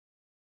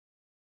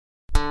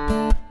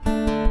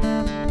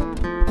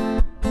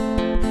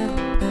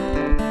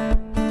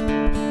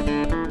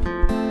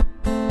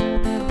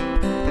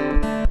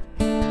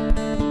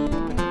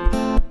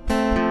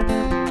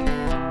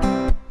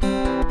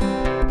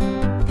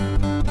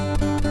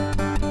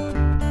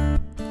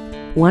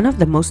One of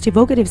the most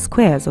evocative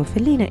squares of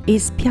Felline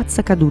is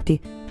Piazza Caduti,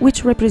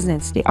 which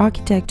represents the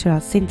architectural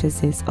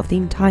synthesis of the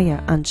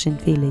entire ancient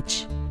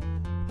village.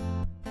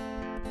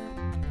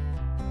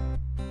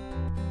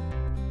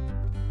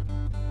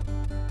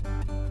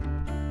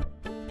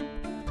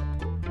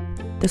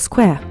 The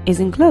square is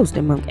enclosed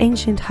among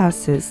ancient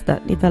houses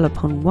that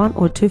develop on 1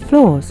 or 2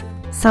 floors,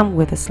 some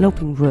with a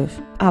sloping roof,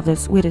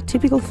 others with a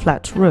typical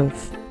flat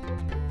roof.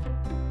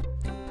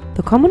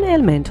 The common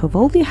element of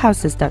all the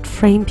houses that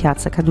frame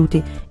Piazza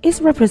Caduti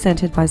is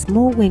represented by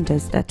small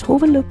windows that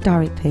overlook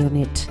directly on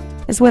it,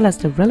 as well as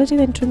the relative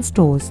entrance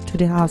doors to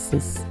the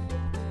houses.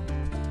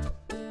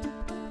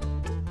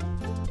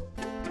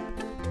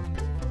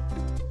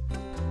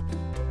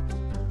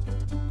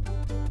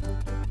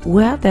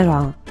 Where there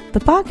are,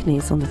 the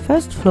balconies on the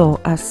first floor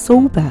are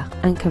sober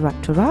and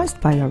characterized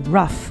by a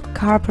rough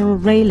carpel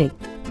railing,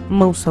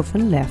 most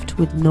often left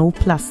with no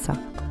plaster.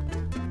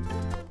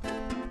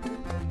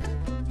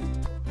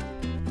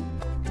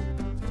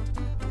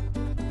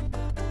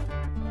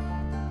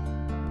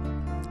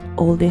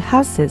 All the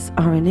houses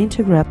are an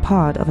integral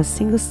part of a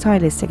single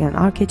stylistic and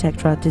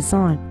architectural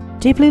design,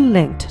 deeply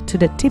linked to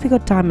the typical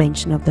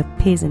dimension of the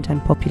peasant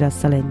and popular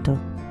Salento.